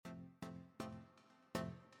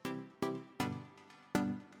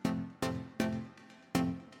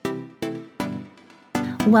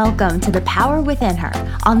Welcome to The Power Within Her.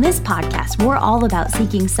 On this podcast, we're all about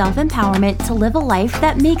seeking self-empowerment to live a life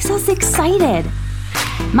that makes us excited.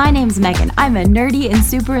 My name's Megan. I'm a nerdy and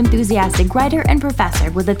super enthusiastic writer and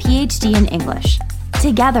professor with a PhD in English.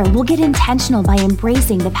 Together, we'll get intentional by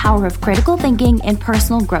embracing the power of critical thinking and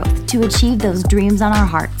personal growth to achieve those dreams on our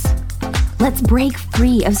hearts. Let's break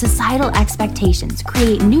free of societal expectations,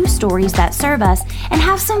 create new stories that serve us, and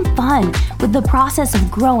have some fun with the process of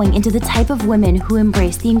growing into the type of women who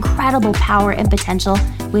embrace the incredible power and potential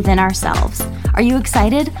within ourselves. Are you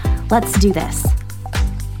excited? Let's do this.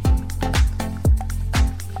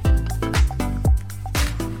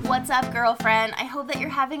 What's up, girlfriend? I hope that you're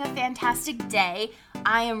having a fantastic day.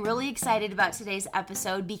 I am really excited about today's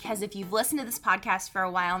episode because if you've listened to this podcast for a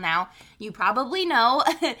while now, you probably know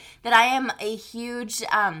that I am a huge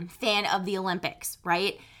fan of the Olympics,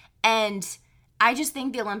 right? And I just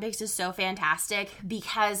think the Olympics is so fantastic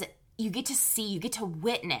because you get to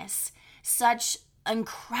witness such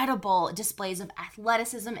incredible displays of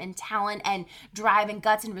athleticism and talent and drive and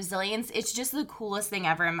guts and resilience. It's just the coolest thing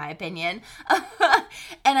ever, in my opinion.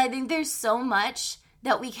 And I think there's so much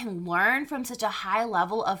that we can learn from such a high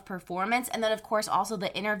level of performance. And then, of course, also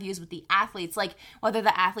the interviews with the athletes, like whether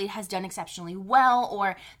the athlete has done exceptionally well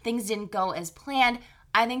or things didn't go as planned.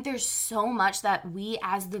 I think there's so much that we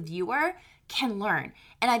as the viewer can learn.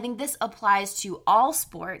 And I think this applies to all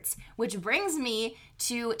sports, which brings me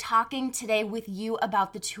to talking today with you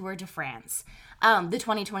about the Tour de France, the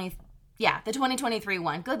 2023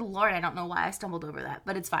 one. Good Lord, I don't know why I stumbled over that,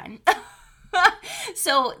 but it's fine.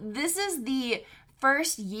 So this is the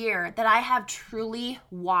first year that I have truly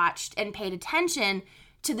watched and paid attention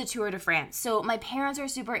to the Tour de France. So my parents are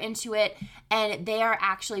super into it, and they are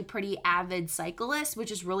actually pretty avid cyclists,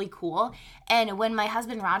 which is really cool. And when my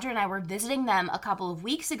husband Roger and I were visiting them a couple of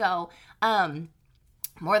weeks ago,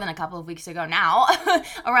 more than a couple of weeks ago now,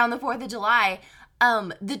 around the 4th of July,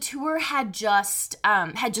 the tour had just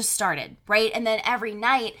started, right? And then every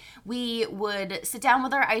night we would sit down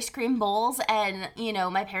with our ice cream bowls and,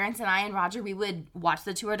 my parents and I and Roger, we would watch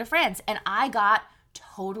the Tour de France. And I got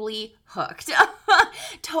totally hooked,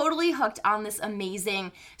 totally hooked on this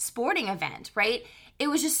amazing sporting event, right? It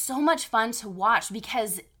was just so much fun to watch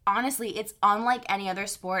because honestly, it's unlike any other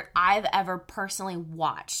sport I've ever personally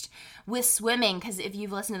watched. With swimming, because if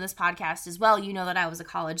you've listened to this podcast as well, you know that I was a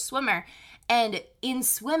college swimmer. And in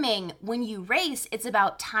swimming, when you race, it's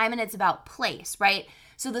about time and it's about place, right?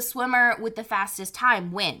 So the swimmer with the fastest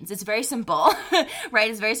time wins. It's very simple, right?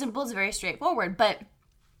 It's very simple. It's very straightforward. But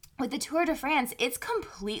with the Tour de France, it's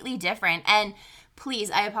completely different. And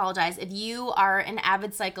please, I apologize. If you are an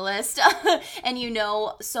avid cyclist and you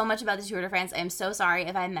know so much about the Tour de France, I am so sorry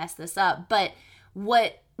if I messed this up. But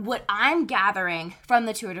what I'm gathering from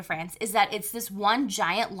the Tour de France is that it's this one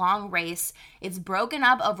giant long race. It's broken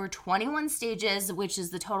up over 21 stages, which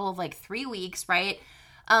is the total of like 3 weeks, right?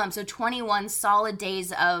 So 21 solid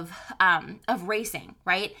days of racing,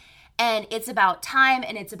 right? And it's about time,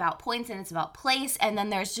 and it's about points, and it's about place. And then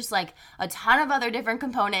there's just like a ton of other different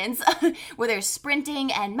components where there's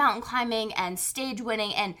sprinting and mountain climbing and stage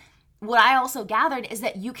winning. And what I also gathered is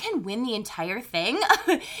that you can win the entire thing,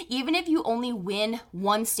 even if you only win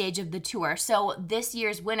one stage of the tour. So this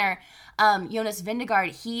year's winner, Jonas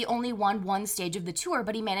Vingegaard, he only won one stage of the tour,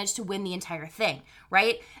 but he managed to win the entire thing,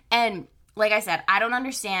 right? And like I said, I don't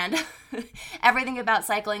understand everything about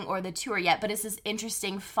cycling or the tour yet, but it's this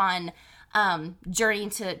interesting, fun journey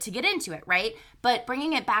to get into it, right? But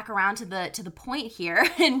bringing it back around to the point here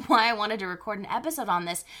and why I wanted to record an episode on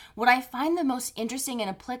this, what I find the most interesting and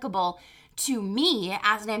applicable to me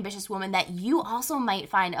as an ambitious woman that you also might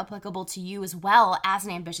find applicable to you as well as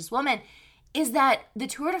an ambitious woman is that the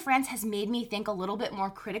Tour de France has made me think a little bit more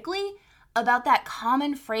critically about that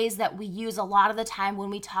common phrase that we use a lot of the time when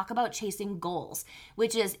we talk about chasing goals,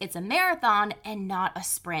 which is it's a marathon and not a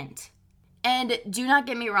sprint. And do not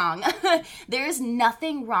get me wrong, there's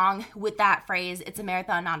nothing wrong with that phrase, it's a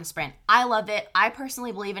marathon, not a sprint. I love it, I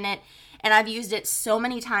personally believe in it, and I've used it so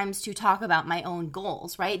many times to talk about my own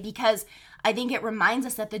goals, right? Because I think it reminds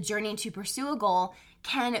us that the journey to pursue a goal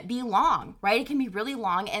can be long, right? It can be really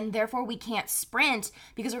long, and therefore we can't sprint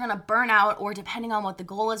because we're going to burn out, or depending on what the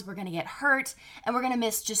goal is, we're going to get hurt, and we're going to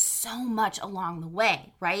miss just so much along the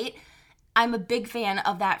way, right? I'm a big fan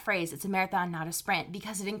of that phrase, it's a marathon, not a sprint,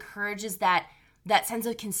 because it encourages that sense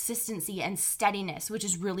of consistency and steadiness, which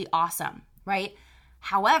is really awesome, right?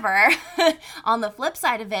 However, on the flip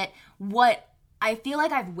side of it, what I feel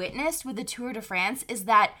like I've witnessed with the Tour de France is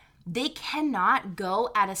that they cannot go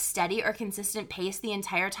at a steady or consistent pace the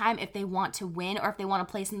entire time if they want to win or if they want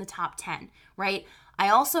to place in the top 10, right? I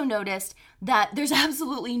also noticed that there's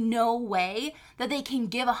absolutely no way that they can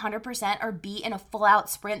give 100% or be in a full out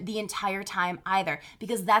sprint the entire time either,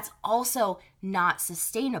 because that's also not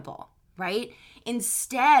sustainable, right?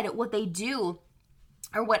 Instead, what they do,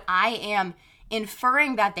 or what I am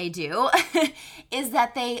inferring that they do, is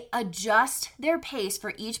that they adjust their pace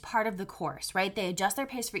for each part of the course, right? They adjust their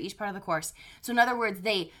pace for each part of the course. So in other words,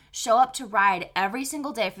 they show up to ride every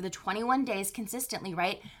single day for the 21 days consistently,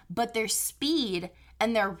 right? But their speed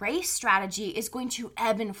and their race strategy is going to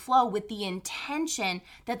ebb and flow with the intention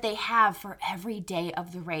that they have for every day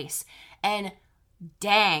of the race. And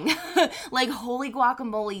dang, like holy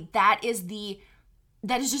guacamole, that is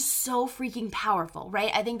just so freaking powerful, right?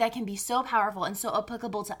 I think that can be so powerful and so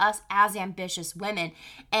applicable to us as ambitious women.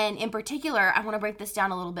 And in particular, I want to break this down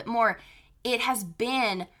a little bit more. It has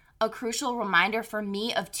been a crucial reminder for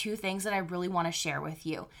me of two things that I really want to share with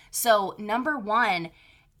you. So number one,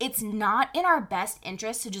 it's not in our best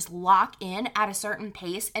interest to just lock in at a certain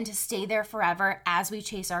pace and to stay there forever as we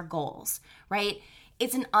chase our goals, right?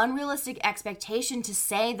 It's an unrealistic expectation to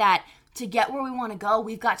say that to get where we want to go,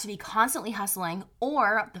 we've got to be constantly hustling,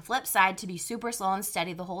 or the flip side, to be super slow and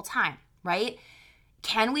steady the whole time, right?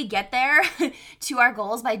 Can we get there to our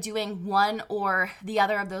goals by doing one or the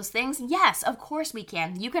other of those things? Yes, of course we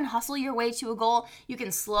can. You can hustle your way to a goal. You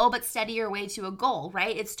can slow but steady your way to a goal,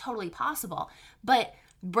 right? It's totally possible. But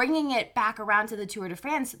bringing it back around to the Tour de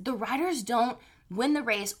France, the riders don't win the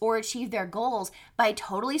race or achieve their goals by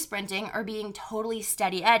totally sprinting or being totally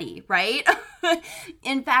steady Eddie, right?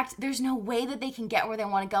 In fact, there's no way that they can get where they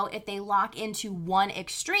want to go if they lock into one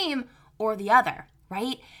extreme or the other,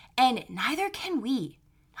 right? And neither can we.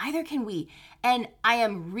 And I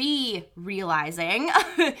am realizing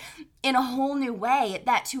in a whole new way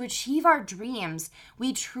that to achieve our dreams,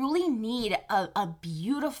 we truly need a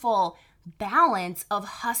beautiful balance of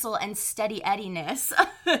hustle and steady Eddiness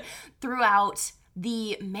throughout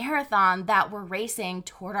the marathon that we're racing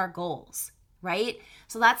toward our goals, right?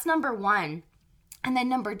 So that's number one. And then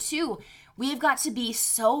number two, we've got to be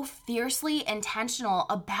so fiercely intentional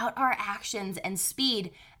about our actions and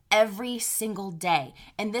speed every single day.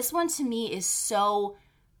 And this one to me is so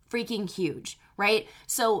freaking huge, right?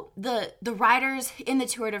 So the riders in the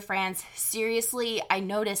Tour de France, seriously, I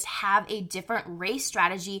noticed have a different race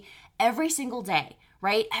strategy every single day,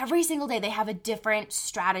 right? Every single day they have a different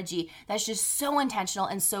strategy that's just so intentional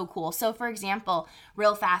and so cool. So for example,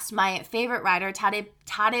 real fast, my favorite rider, Tadej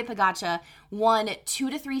Pogačar, won 2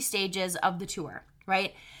 to 3 stages of the Tour,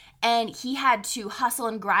 right? And he had to hustle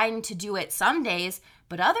and grind to do it some days,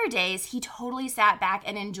 but other days he totally sat back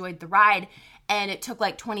and enjoyed the ride, and it took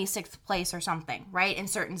like 26th place or something, right, in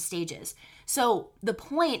certain stages. So the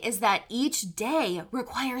point is that each day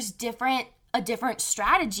requires a different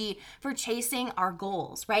strategy for chasing our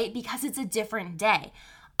goals, right? Because it's a different day.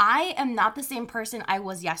 I am not the same person I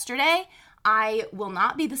was yesterday. I will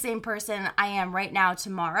not be the same person I am right now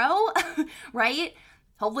tomorrow, right?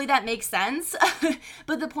 Hopefully that makes sense.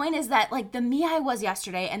 But the point is that like the me I was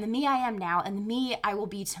yesterday and the me I am now and the me I will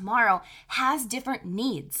be tomorrow has different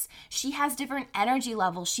needs. She has different energy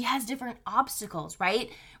levels. She has different obstacles,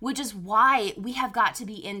 right? Which is why we have got to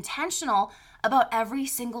be intentional about every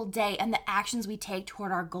single day and the actions we take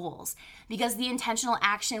toward our goals. Because the intentional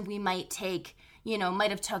action we might take,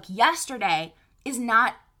 might have took yesterday is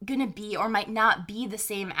not going to be or might not be the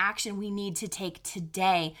same action we need to take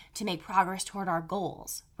today to make progress toward our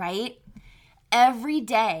goals, right? Every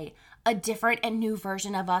day, a different and new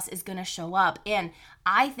version of us is going to show up. And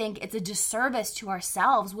I think it's a disservice to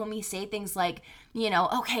ourselves when we say things like,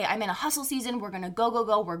 okay, I'm in a hustle season. We're going to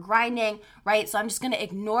go. We're grinding, right? So I'm just going to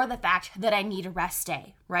ignore the fact that I need a rest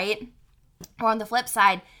day, right? Or on the flip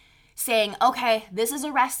side, saying, okay, this is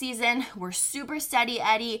a rest season. We're super steady,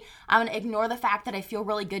 Eddie. I'm going to ignore the fact that I feel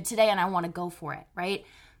really good today and I want to go for it, right?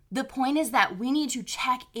 The point is that we need to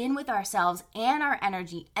check in with ourselves and our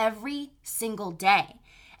energy every single day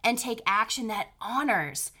and take action that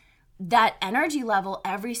honors that energy level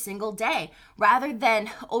every single day rather than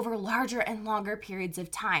over larger and longer periods of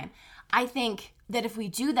time. I think that if we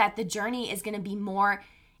do that, the journey is going to be more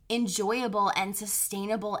enjoyable and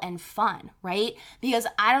sustainable and fun, right? Because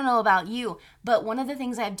I don't know about you, but one of the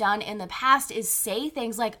things I've done in the past is say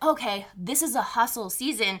things like, okay, this is a hustle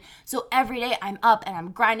season, so every day I'm up and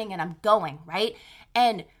I'm grinding and I'm going, right?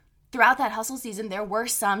 And throughout that hustle season, there were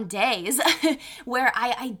some days where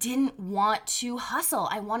I didn't want to hustle.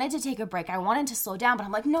 I wanted to take a break. I wanted to slow down, but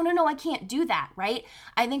I'm like, no, I can't do that, right?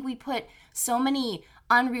 I think we put so many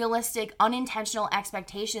unrealistic, unintentional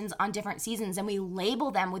expectations on different seasons, and we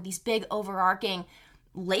label them with these big overarching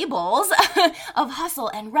labels of hustle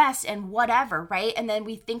and rest and whatever, right? And then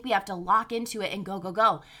we think we have to lock into it and go, go,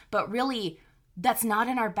 go. But really, that's not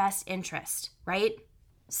in our best interest, right?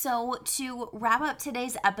 So to wrap up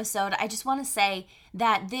today's episode, I just want to say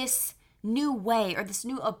that this new way or this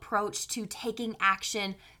new approach to taking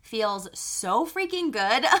action feels so freaking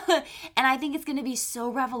good. And I think it's going to be so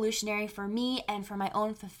revolutionary for me and for my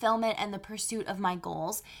own fulfillment and the pursuit of my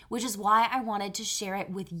goals, which is why I wanted to share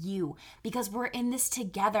it with you, because we're in this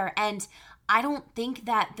together. And I don't think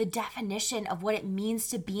that the definition of what it means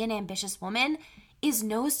to be an ambitious woman is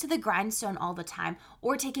nose to the grindstone all the time,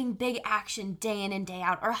 or taking big action day in and day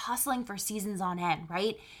out, or hustling for seasons on end,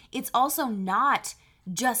 right? It's also not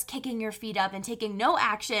just kicking your feet up and taking no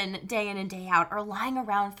action day in and day out, or lying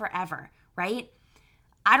around forever, right?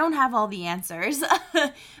 I don't have all the answers,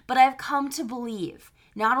 but I've come to believe,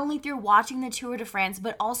 not only through watching the Tour de France,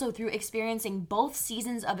 but also through experiencing both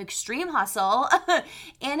seasons of extreme hustle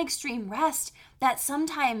and extreme rest, that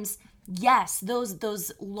sometimes, yes,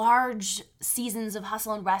 those large seasons of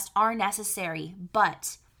hustle and rest are necessary,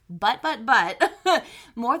 but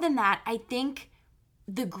more than that, I think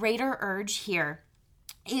the greater urge here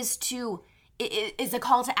is a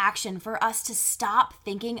call to action for us to stop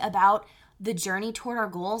thinking about the journey toward our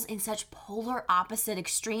goals in such polar opposite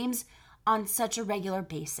extremes on such a regular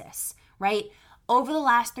basis, right? Over the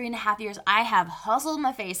last 3.5 years, I have hustled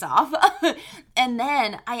my face off. And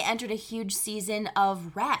then I entered a huge season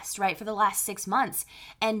of rest, right, for the last 6 months.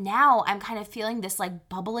 And now I'm kind of feeling this like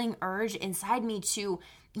bubbling urge inside me to,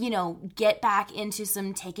 get back into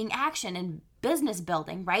some taking action and business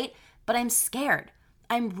building, right? But I'm scared.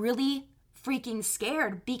 I'm really freaking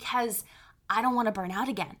scared because I don't want to burn out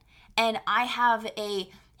again. And I have a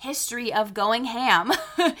history of going ham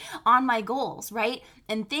on my goals, right?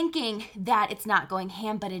 And thinking that it's not going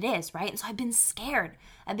ham, but it is, right? And so I've been scared.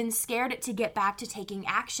 I've been scared to get back to taking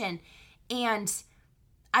action. And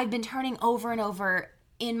I've been turning over and over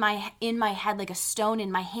in my head like a stone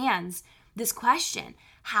in my hands this question: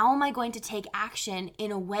 how am I going to take action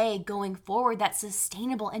in a way going forward that's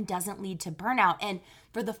sustainable and doesn't lead to burnout? And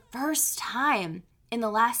for the first time in the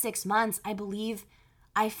last 6 months, I believe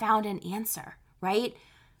I found an answer, right?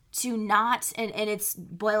 To not, and it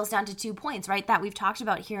boils down to 2 points, right, that we've talked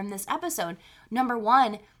about here in this episode. Number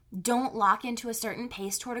one, don't lock into a certain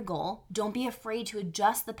pace toward a goal. Don't be afraid to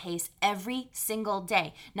adjust the pace every single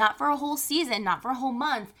day. Not for a whole season, not for a whole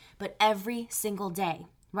month, but every single day,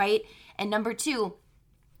 right? And number two,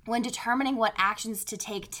 when determining what actions to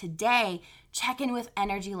take today, check in with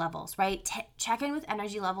energy levels, right? Check in with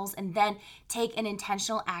energy levels and then take an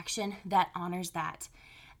intentional action that honors that.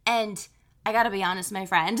 And I gotta be honest, my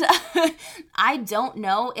friend, I don't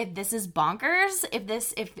know if this is bonkers,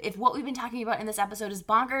 if what we've been talking about in this episode is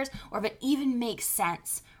bonkers, or if it even makes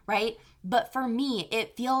sense, right? But for me,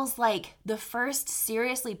 it feels like the first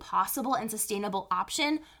seriously possible and sustainable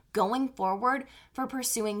option going forward for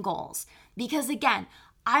pursuing goals. Because again,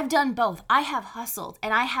 I've done both. I have hustled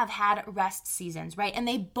and I have had rest seasons, right? And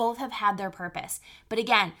they both have had their purpose. But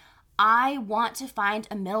again, I want to find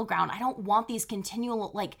a middle ground. I don't want these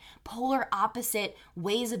continual like polar opposite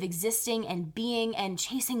ways of existing and being and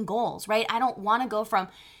chasing goals, right? I don't want to go from,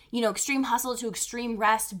 extreme hustle to extreme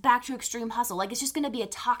rest, back to extreme hustle. Like, it's just going to be a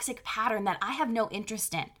toxic pattern that I have no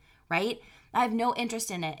interest in, right? I have no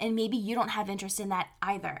interest in it. And maybe you don't have interest in that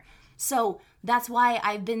either. So that's why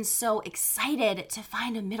I've been so excited to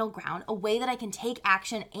find a middle ground, a way that I can take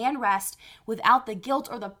action and rest without the guilt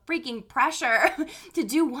or the freaking pressure to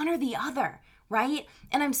do one or the other, right?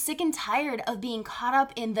 And I'm sick and tired of being caught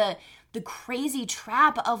up in the crazy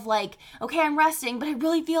trap of like, okay, I'm resting, but I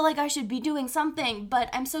really feel like I should be doing something, but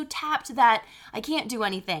I'm so tapped that I can't do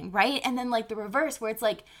anything, right? And then like the reverse where it's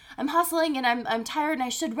like, I'm hustling and I'm tired and I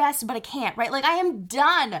should rest, but I can't, right? Like I am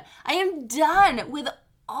done with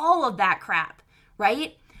all of that crap,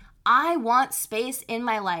 right? I want space in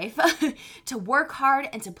my life to work hard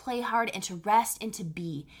and to play hard and to rest and to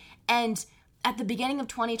be. And at the beginning of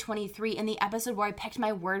 2023, in the episode where I picked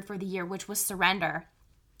my word for the year, which was surrender,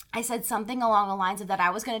 I said something along the lines of that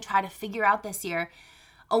I was going to try to figure out this year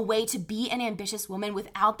a way to be an ambitious woman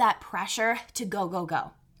without that pressure to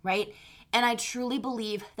go, right? And I truly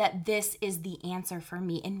believe that this is the answer for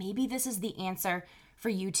me. And maybe this is the answer for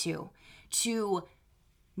you too, to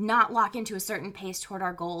not lock into a certain pace toward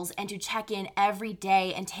our goals and to check in every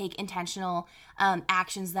day and take intentional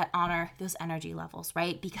actions that honor those energy levels,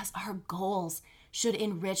 right? Because our goals should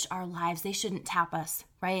enrich our lives. They shouldn't tap us,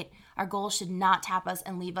 right? Our goals should not tap us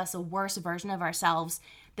and leave us a worse version of ourselves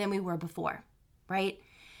than we were before, right?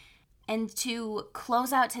 And to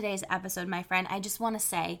close out today's episode, my friend, I just want to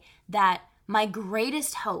say that my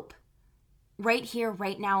greatest hope right here,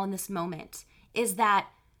 right now in this moment is that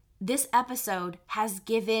this episode has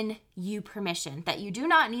given you permission that you do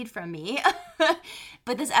not need from me,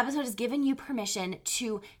 but this episode has given you permission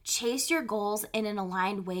to chase your goals in an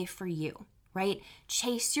aligned way for you, right?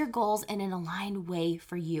 Chase your goals in an aligned way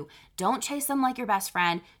for you. Don't chase them like your best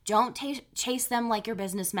friend. Don't chase them like your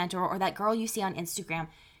business mentor or that girl you see on Instagram.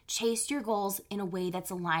 Chase your goals in a way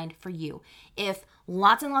that's aligned for you. If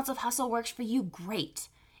lots and lots of hustle works for you, great.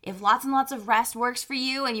 If lots and lots of rest works for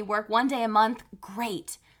you and you work 1 day a month,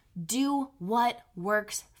 great. Do what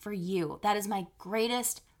works for you. That is my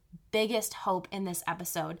greatest, biggest hope in this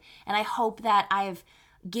episode. And I hope that I've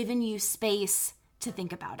given you space to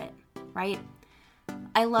think about it, right?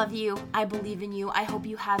 I love you. I believe in you. I hope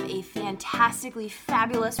you have a fantastically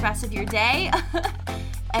fabulous rest of your day.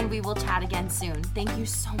 And we will chat again soon. Thank you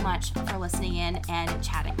so much for listening in and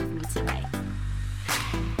chatting with me today.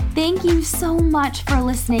 Thank you so much for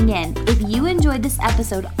listening in. If you enjoyed this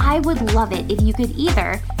episode, I would love it if you could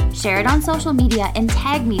either share it on social media and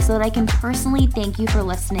tag me so that I can personally thank you for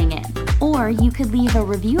listening in. Or you could leave a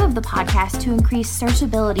review of the podcast to increase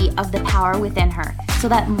searchability of the power within her so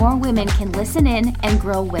that more women can listen in and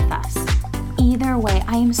grow with us. Either way,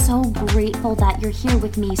 I am so grateful that you're here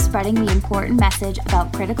with me spreading the important message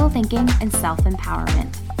about critical thinking and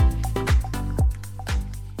self-empowerment.